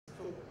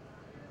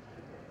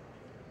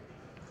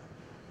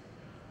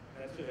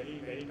That's a very,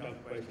 very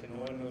tough question.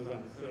 No one knows the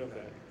answer of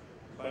that.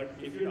 But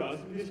if you'd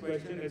asked me this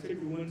question, let's say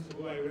 2 months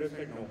ago, I would have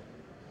said no.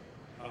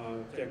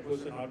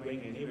 Checkposts are not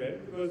going anywhere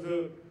because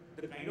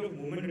the kind of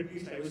movement at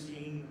least I was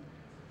seeing,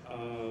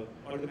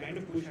 or the kind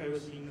of push I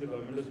was seeing the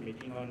government was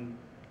making on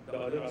the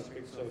other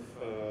aspects of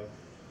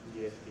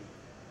GST.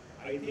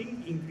 I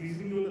think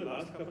increasingly over the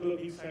last couple of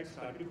weeks, I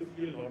started to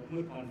feel a lot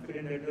more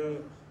confident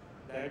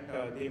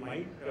that they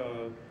might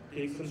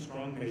take some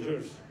strong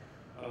measures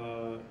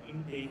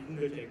in taking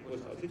the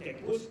checkpost out. The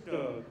checkpost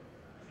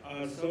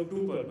serve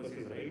two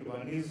purposes, right?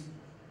 One is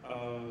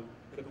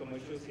the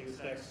commercial sales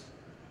tax,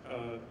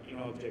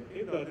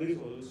 objective. The other is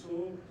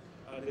also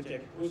the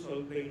checkpost.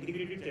 The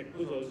integrated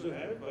checkposts also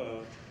have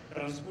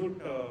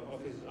transport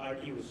office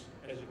RTOs,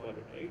 as you call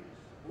it, right?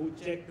 Who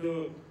check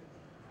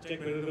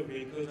whether the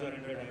vehicles are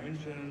under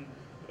dimension,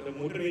 the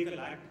Motor Vehicle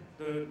Act,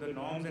 the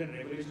norms and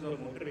regulations of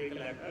Motor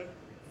Vehicle Act are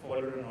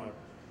followed or not.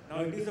 Now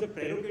it is a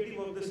prerogative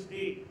of the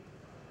state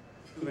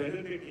to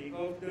whether they take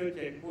off the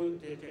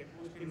checkpost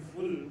in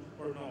full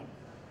or not.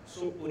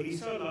 So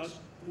Odisha last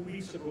 2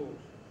 weeks ago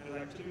has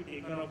actually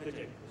taken off the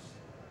checkpost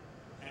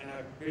and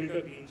have built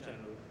a green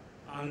channel.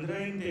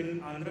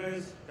 Andhra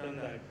has done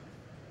that.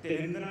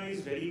 Telangana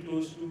is very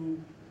close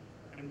to,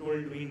 I'm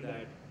told, doing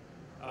that.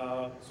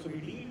 So we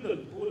deal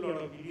with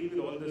we deal with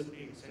all the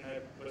states, and I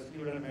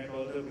personally would have met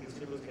all the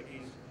principal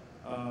secretaries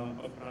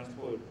of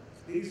transport.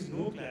 There is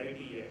no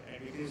clarity yet,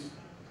 and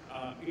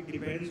it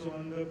depends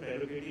on the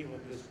prerogative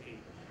of the state.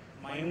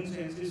 My own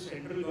sense is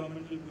central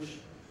government will push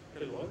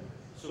the law.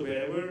 So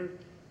wherever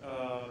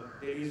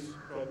there is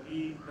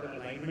probably the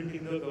alignment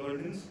in the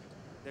governance,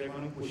 they're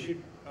going to push it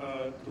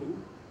through.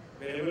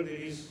 Wherever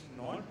there is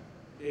not,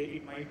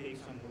 it might take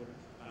some more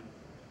time.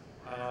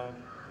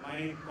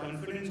 My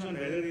confidence on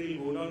whether they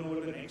will go down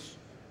over the next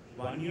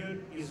 1 year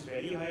is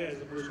very high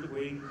as opposed to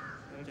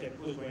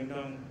checkposts going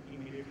down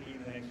immediately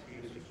in the next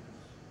 3 to 6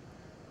 months.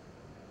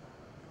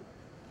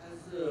 As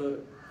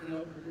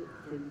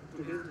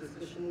today's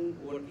discussion,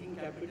 working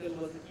capital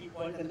was a key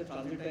point and the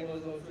transit time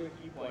was also a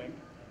key point.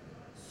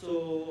 So,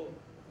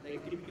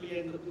 like typically,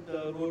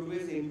 the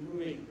roadways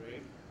improving,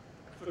 right?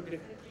 So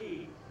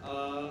definitely,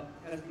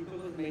 as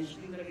Deepak was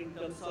mentioning, that in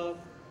terms of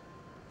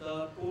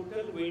the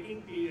total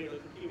waiting period or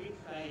the queuing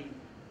time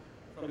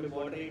from a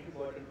border A to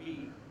border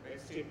B,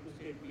 right, state to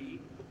state B,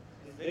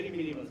 is very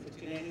minimal.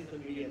 69 is the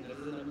median. That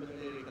is the number that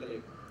I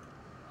recollect.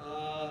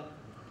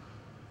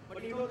 But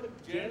the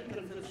general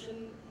conception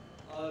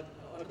or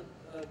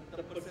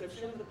the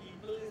perception of the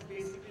people is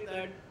basically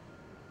that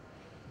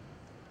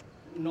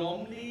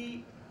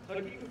normally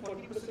 30 to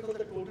 40% of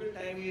the total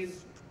time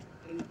is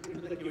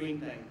into the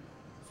queuing time.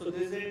 So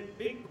there's a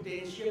big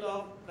potential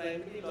of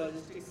primary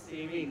logistics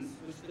savings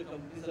which the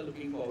companies are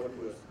looking forward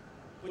to us.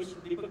 Which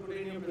Deepak put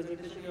in your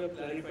presentation, you have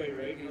clarified,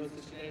 right?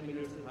 69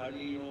 minutes is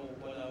hardly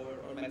 1 hour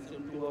or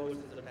maximum 2 hours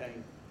is the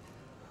time.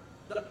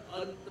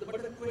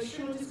 But the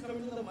question which is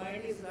coming to the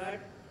mind is that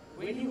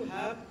when you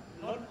have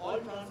not all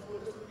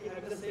transporters will be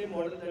having the same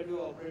model that you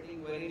are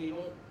operating, wherein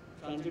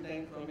transit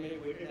time from a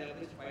weighted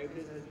average 5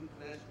 days has been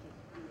crashed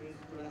to 2 days,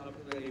 2.5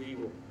 days by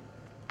Rivigo.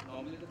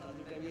 Normally the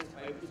transit time is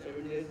 5 to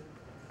 7 days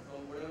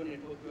from whatever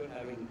network you are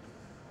having.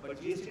 But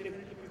GST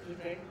definitely people are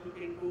trying to look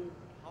into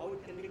how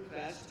it can be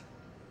crashed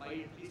by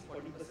at least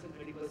 40%,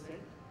 30%,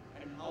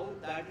 and how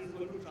that is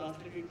going to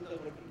translate into the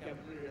working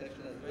capital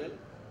reduction as well.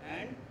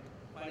 And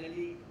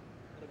finally,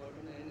 the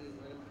bottom line as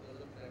well because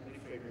of primary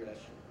freight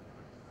reduction.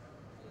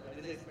 So that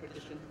is the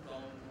expectation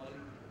from all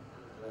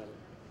as well.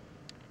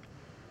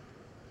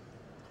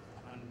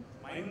 And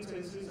my own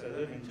sense is, as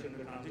I mentioned,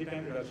 the transit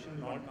time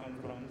reduction will not come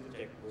from the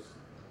checkpost.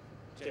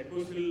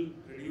 Checkpost will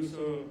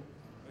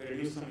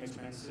reduce some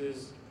expenses,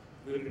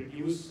 will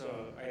reduce,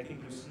 I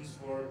think, nuisance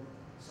for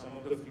some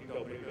of the fleet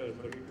operators,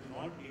 but it will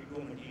not lead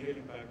to a material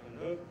impact on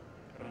the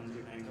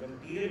transit time. The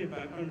material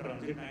impact on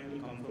transit time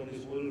will come from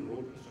this whole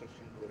road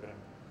construction program.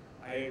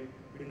 I've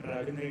been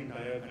traveling the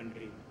entire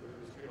country,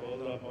 visited all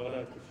the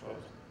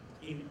shops.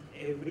 In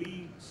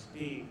every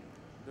state,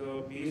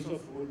 the pace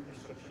of road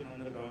construction on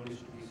the ground is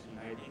to be seen.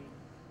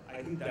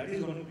 I think that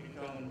is going to bring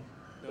down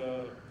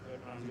the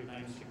transit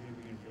time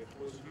significantly. Of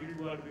course, we'll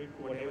do our bit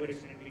to whatever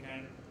extent we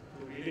can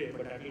to relay,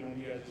 but that will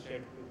only, as you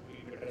said, be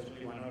address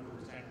only 1 or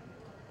 2%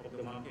 of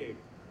the market.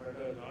 But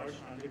a large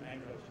transit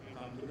time will actually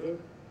come to the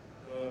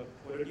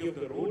quality of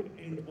the road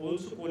and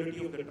also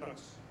quality of the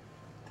trucks,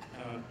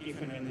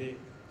 if and when they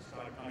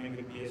start coming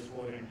with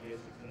PS4 and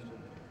PS6 and so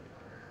on.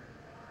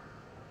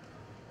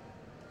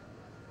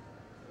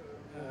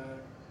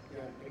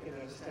 I can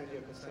understand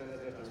your concern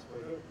as a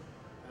transporter.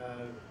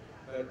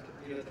 But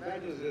the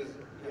bad news is,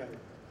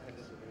 I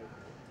disagree.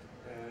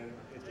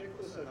 The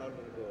checkposts are not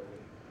going to go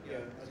away.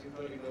 As you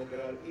probably know,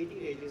 there are 18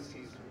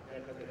 agencies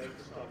that have the right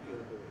to stop you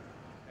on the way.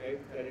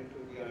 Right? That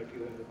include the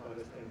RTO and the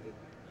forest and the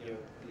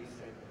police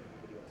and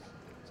everybody else.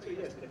 So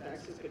yes, the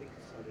tax is getting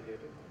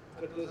consolidated,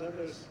 but those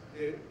others,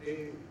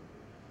 they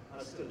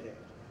are still there.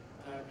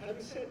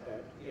 Having said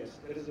that, yes,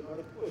 there is a lot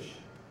of push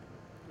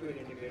to an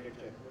integrated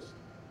checkpost,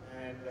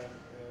 and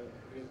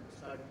we're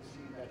starting to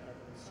see that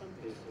happen in some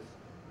places.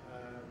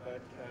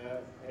 but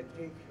I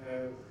think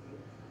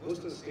most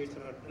of the states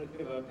are not going to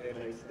give up their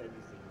rights that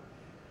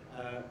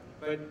easily.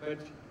 But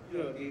you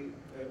know,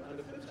 on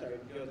the flip side,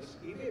 you know, this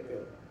e-way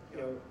bill, you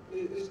know,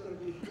 is going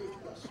to be a huge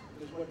plus.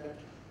 Because what that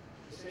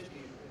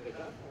essentially the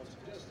draft form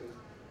suggests is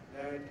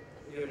that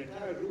your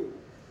entire route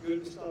will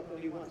be stopped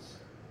only once,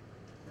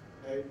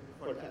 right,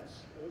 for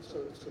tax.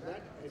 So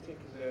that I think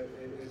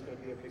is going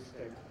to be a big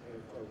step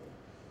forward.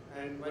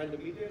 And while the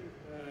median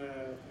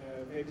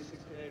maybe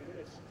 69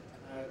 minutes,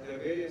 the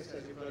variance,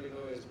 as you probably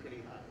know, is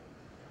pretty high,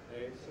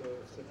 right? So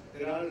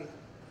there are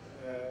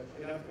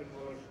enough and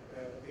more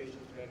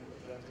occasions when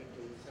it runs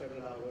into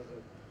several hours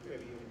or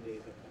maybe even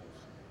days at times.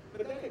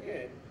 But that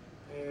again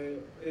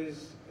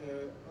is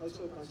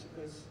also a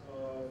consequence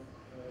of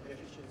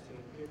deficiency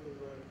in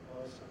paperwork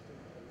or something,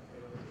 you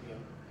know,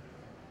 beyond.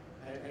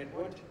 And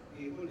what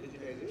the whole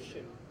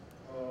digitization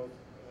of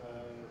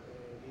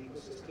the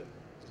ecosystem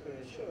is going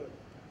to ensure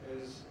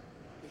is,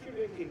 if you're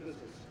doing clean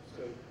business,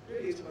 so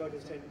really it's about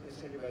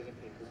incentivizing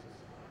clean business.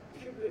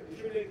 If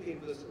you're doing clean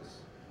business,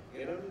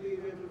 get on the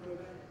e-way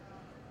program,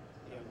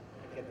 you know,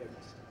 and get there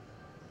faster.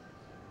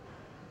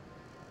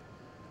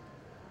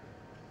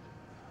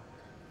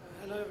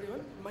 Hello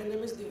everyone, my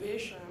name is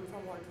Divesh. I am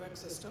from Hotwork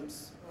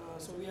Systems.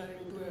 So we are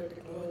into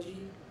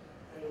technology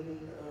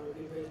and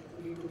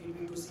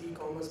B2B, B2C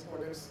commerce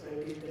products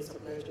and digital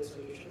supply chain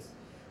solutions.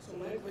 So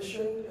my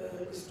question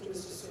is to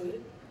Mr.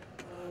 Sunit.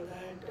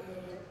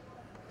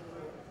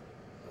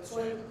 So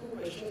I have two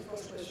questions.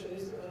 First question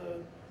is,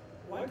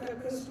 what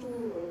happens to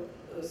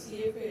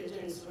CFA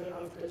agents when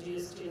after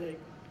GST? Like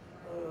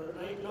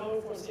right now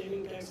for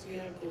saving tax we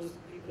have those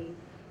people,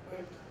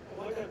 but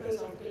what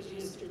happens after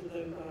GST to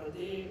them?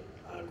 They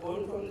are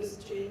gone from this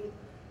chain,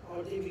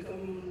 or they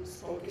become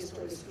stockist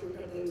or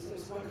distributor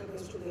themselves? What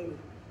happens to them?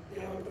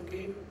 They are out of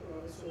game.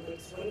 So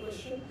that's one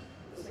question.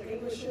 The second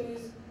question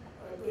is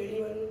to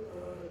anyone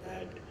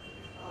that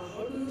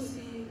how do you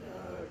see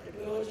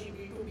technology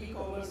B2B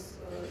commerce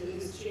in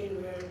this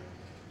chain where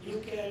you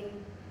can,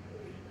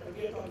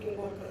 we are talking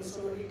about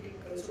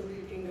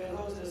consolidating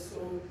warehouses,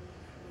 so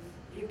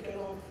you can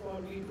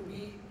offer B2B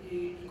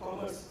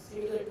e-commerce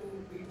similar to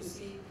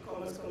B2C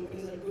commerce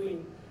companies are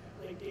doing,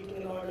 like taking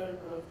an order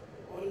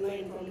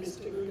online from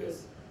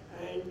distributors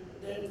and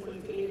then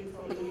fulfilling it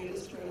from the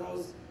nearest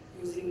warehouse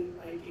using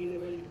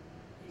IT-enabled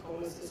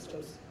e-commerce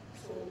systems.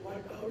 So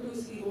how do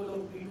you see the role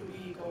of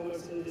B2B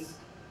e-commerce in this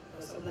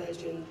supply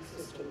chain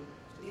system?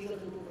 So these are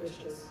the two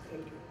questions.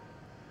 Thank you.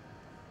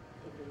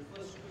 Okay, the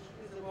first question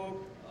is about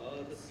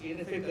the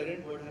CNFA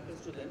current, what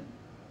happens to them.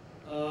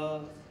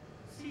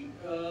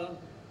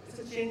 It's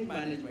a change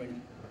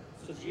management.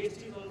 So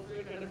GST is also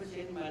a kind of a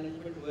change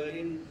management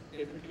wherein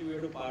definitely we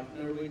have to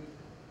partner with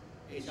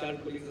HR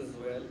colleagues as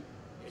well,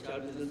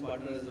 HR business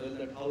partner as well,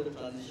 that how the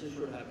transition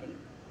should happen.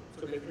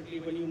 So definitely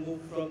when you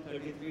move from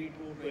 33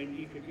 to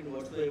 20, 15,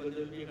 whatsoever,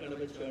 there will be a kind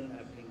of a churn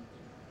happening.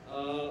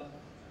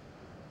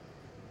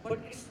 But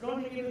it's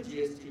not again with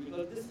GST,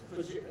 because this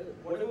project,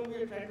 whatever we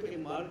are trying to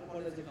embark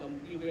on as a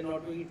company, we are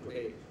not doing it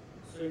today.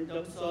 So in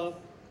terms of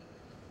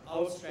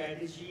our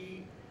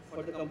strategy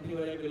for the company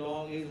where I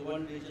belong is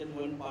one vision,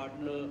 one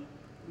partner.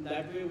 In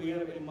that way, we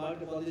have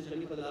embarked upon this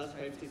journey for the last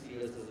 5-6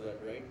 years as well,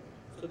 right?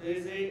 So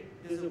there's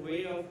a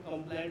way of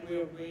compliant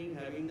way of doing,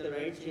 having the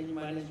right change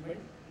management,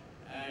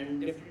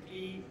 and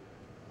definitely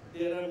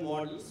there are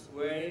models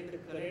where the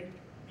current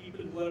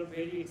people who are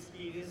very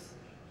experienced,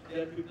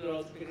 there are people who are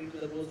also getting to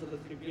the roles of the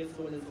 3PL,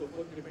 so on and so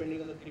forth,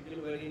 depending on the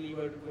 3PL wherein you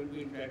are going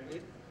to interact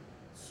with.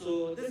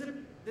 So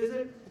there's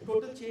a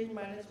total change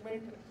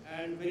management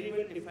and very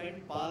well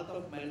defined path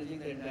of managing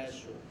the entire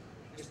show.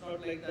 It's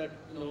not like that,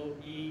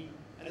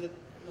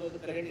 the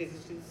current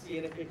existing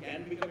CNFA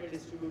can become a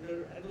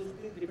distributor, and those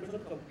things depend on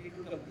company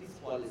to company's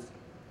policy,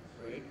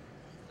 right?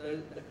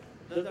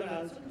 Does that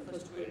answer the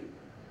first query?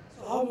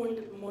 So how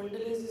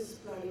Mondelez is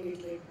planning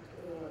it, like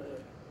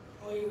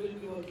how you will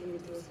be working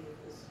with your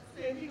CFOs?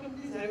 So every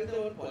company is having their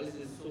own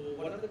policies. So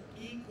one of the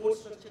key core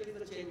structure is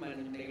the change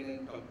management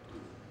again talk to.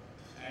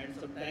 And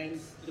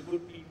sometimes the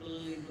good people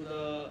into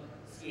the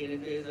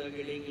CNFAs are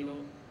getting,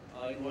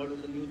 involved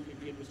with the new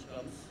 3PL which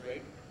comes,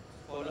 right?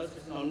 For us,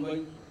 it's an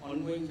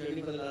ongoing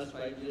journey for the last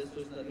 5 years,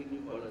 so it's nothing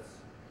new for us.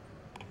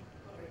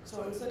 Alright,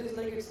 so answer is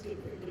like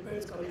it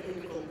depends company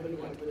to company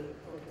what will.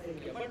 Okay,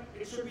 thank you. But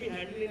it should be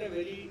handled in a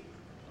very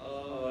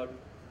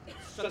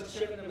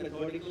structured and a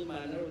methodical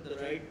manner with the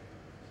right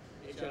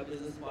HR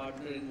business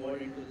partner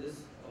involved into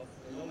this of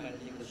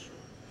managing the show,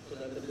 so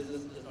that the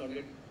business does not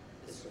get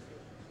disrupted.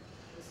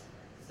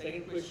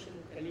 Second question,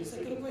 can you? The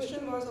second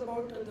question was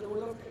about the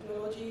role of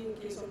technology in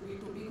case of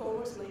B2B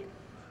commerce, like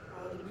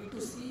the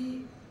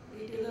B2C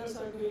retailers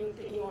are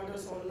taking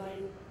orders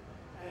online,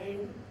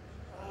 and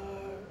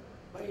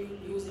by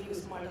using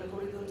smart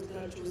algorithms, they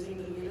are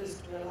choosing the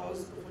nearest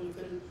warehouse to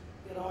fulfill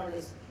their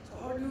orders. So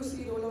how do you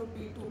see the role of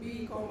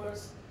B2B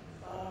commerce?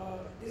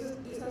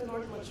 This has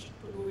not much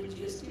to do with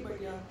GST,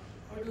 but yeah,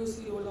 how do you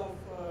see the role of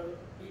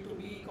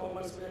B2B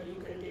commerce where you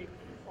can take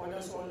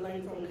orders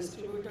online from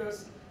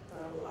distributors?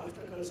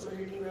 After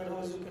consolidating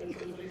warehouse, you can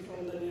fulfill it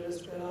from the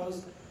nearest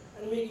warehouse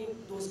and making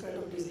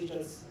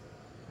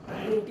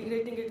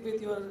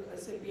with your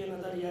SAP and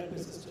other ERP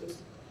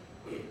systems?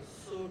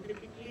 So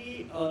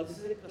typically, this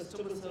is a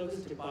customer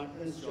service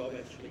department's job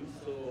actually.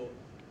 So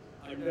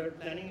under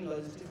planning and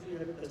logistics, we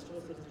have a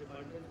customer service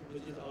department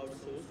which is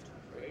outsourced,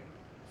 right?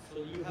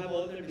 So you have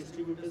all the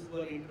distributors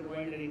who are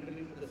intertwined and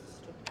interlinked with the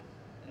system,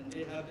 and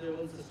they have their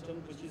own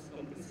system, which is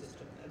company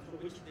system, and through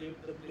which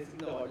they're placing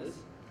the orders.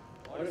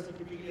 Orders are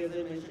typically, as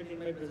I mentioned in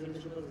my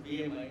presentation, was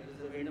VMI, it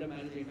is a vendor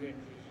managed inventory.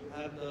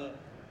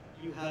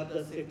 You have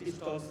the safety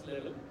stocks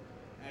level,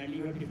 and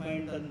you have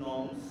defined the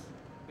norms,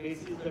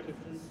 basis the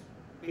difference,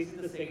 basis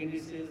the secondary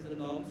sales, the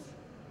norms,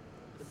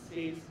 the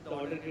sales, the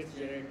order gets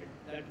generated.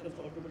 That comes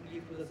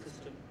automatically through the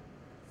system,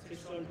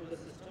 sits onto the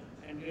system,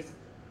 and gets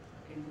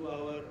into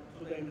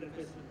through the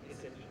interface with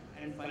SAP.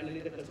 And finally,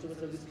 the customer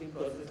service team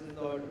processes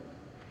the order,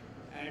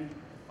 and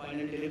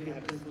final delivery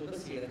happens through the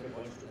CNFA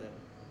points to them.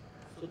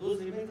 So those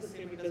remain the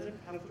same. It doesn't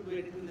have to do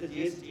anything with the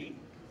GST.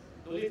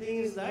 The only thing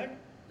is that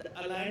the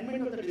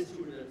alignment of the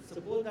distributor.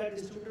 Suppose that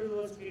distributor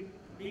was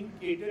being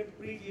catered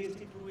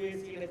pre-GST through a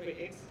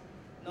CNFA X.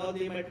 Now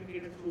they might be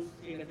catered through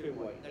CNFA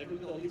Y. That will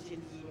be the only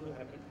change that is going to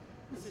happen.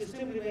 The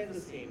system remains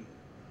the same.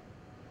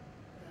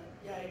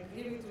 Yeah, I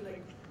agree with you.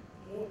 Like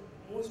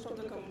most of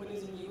the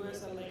companies in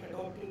US are like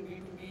adopting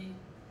B2B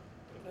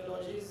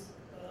technologies,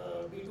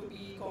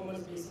 B2B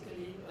commerce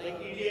basically. Like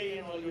EDI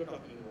and all you're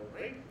talking about,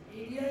 right?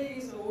 EDI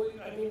is old.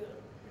 I mean,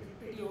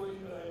 pretty old.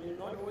 I mean,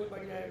 not old,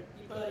 but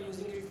people are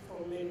using it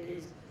for many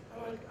days.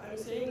 I'm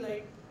saying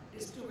like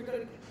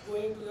distributor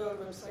going to your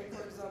website,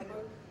 for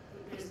example,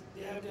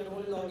 they have their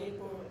own login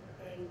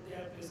and they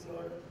are placing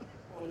order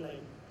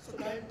online. So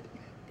that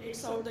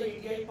takes out the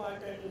EDI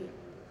part and.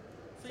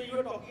 So you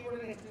are talking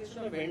about an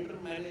extension of vendor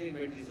managed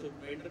inventory. So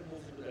vendor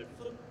moves into that.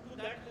 So to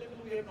that level,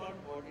 we have not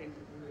got into,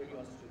 to be very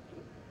honest with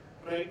you.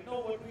 Right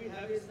now, what we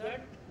have is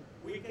that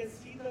we can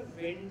see the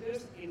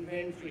vendor's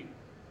inventory.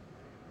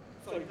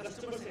 Sorry,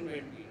 customer's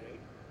inventory,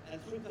 right?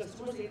 And through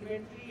customer's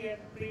inventory and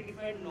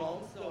predefined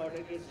norms, the order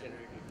gets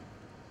generated.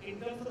 In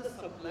terms of the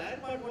supplier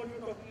part, what you're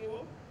talking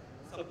about,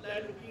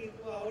 supplier looking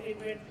into our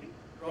inventory,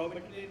 raw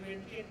material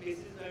inventory, and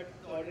basis that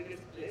the order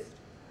gets placed,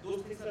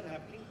 those things are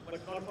happening,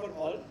 but not for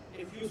all,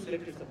 a few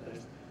selected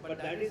suppliers. But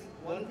that is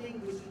one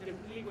thing which is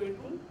definitely going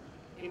to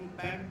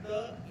impact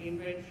the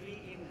inventory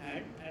in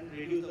hand and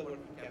reduce the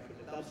working capital,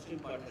 the upstream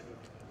part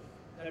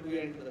that we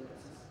are into the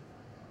process.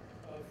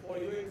 For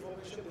your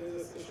information, there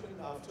is a session in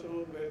the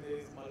afternoon where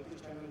there is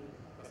multi-channel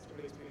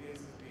customer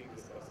experience is being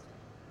discussed.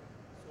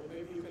 So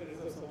maybe you can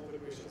reserve some of the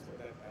questions for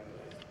that panel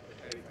and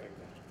clarify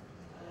that.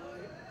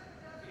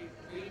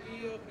 We'll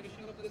be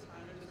finishing up this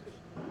panel discussion.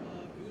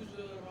 Huge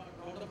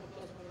round of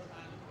applause for the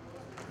panel.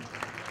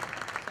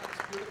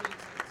 That's beautiful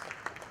insights.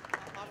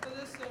 After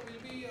this,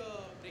 we'll be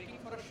breaking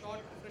for a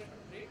short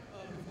refreshment break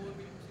before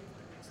we proceed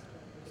for the next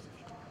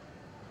discussion.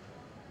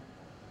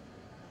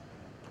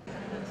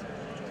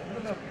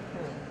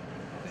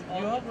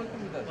 You are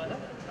working with us. What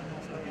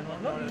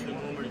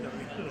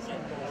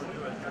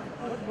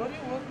are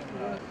you working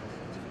with?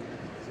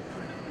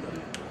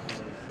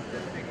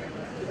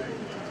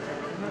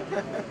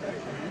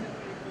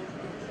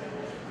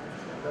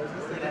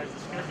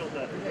 Schedule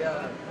that.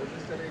 Yeah,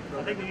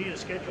 I think we need to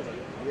schedule it.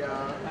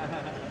 Yeah.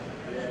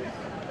 Yes.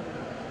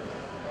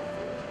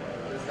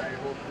 Yes, I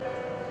hope.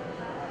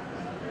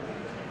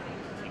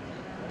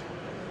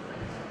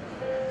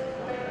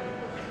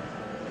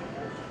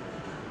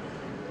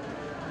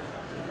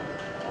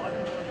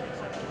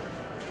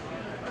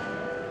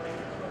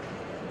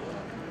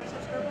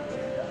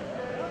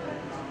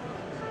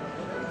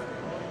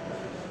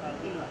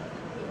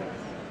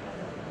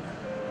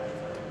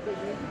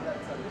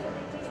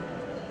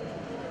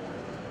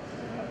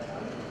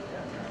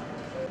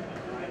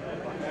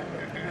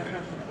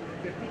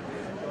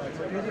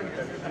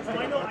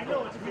 I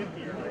know it's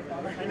 50.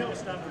 I know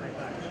it's not very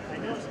much. I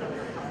know it's not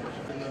very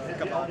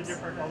much. All the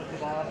different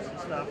kebabs and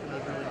stuff, and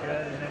they're really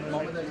good.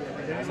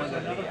 And then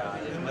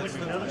we went to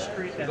another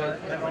street that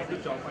had all the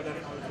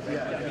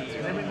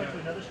and then we went to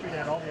another street that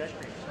had all the ice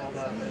creams, all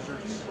the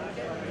desserts.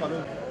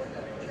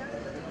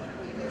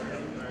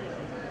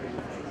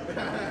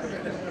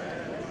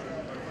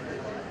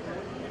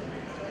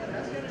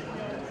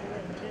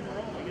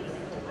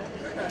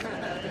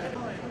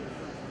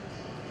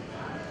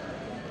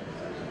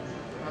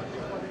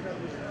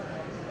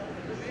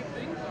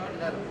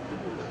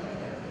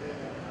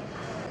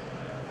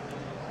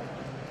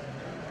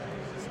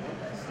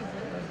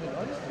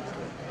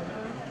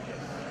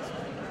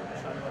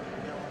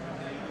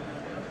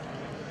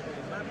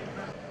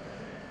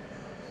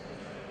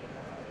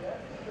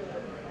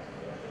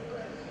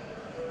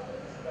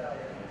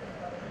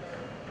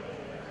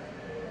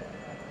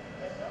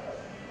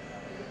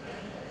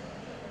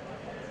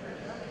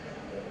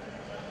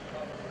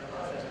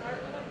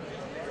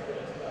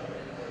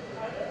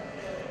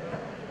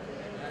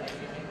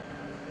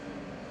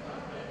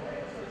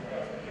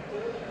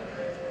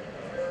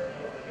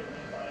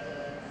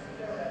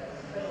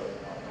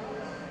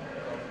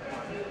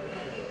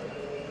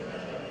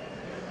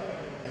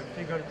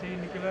 घर से ही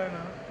निकला है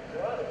ना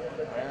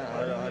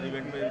हर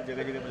event में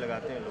जगह जगह पे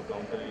लगाते हैं लोग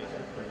काउंटर, ये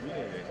सब कुछ भी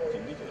नहीं है,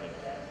 चिंगी चोरी।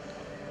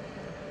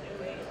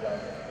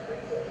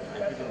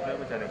 21 रुपये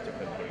में अचानक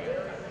चक्कर पड़ गया।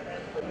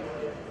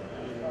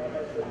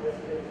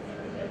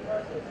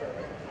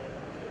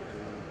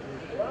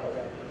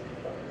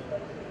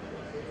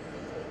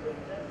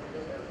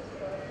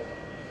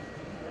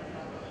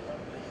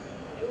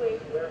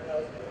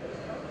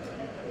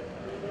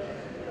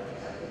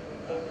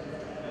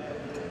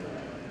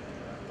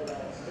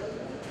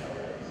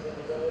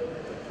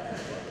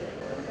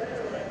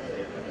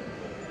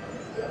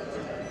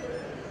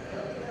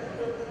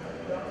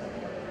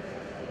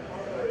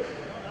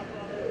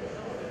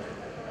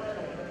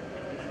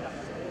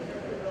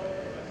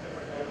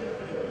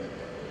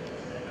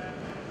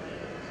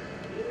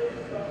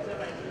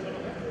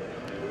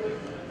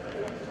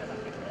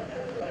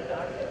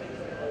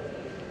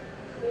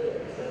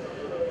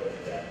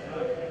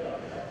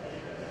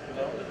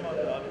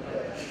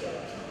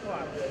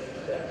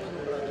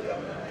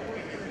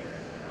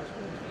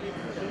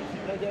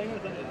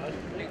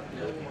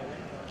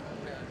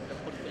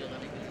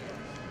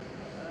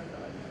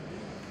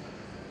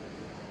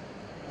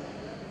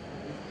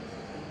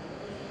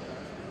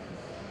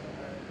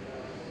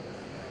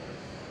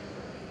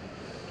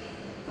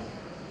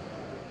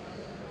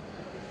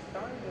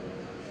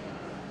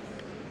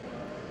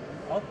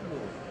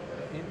 Upload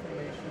the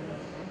information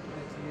into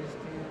the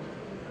GST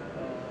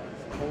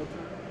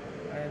portal,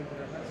 and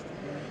there has to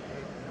be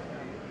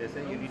They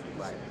say you need to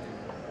buy.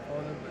 all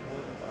of the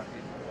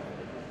parties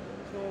involved.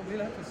 So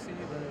we'll have to see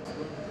whether it's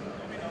going to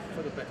be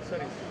for the better.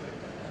 Sorry,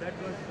 that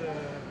was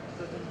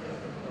certain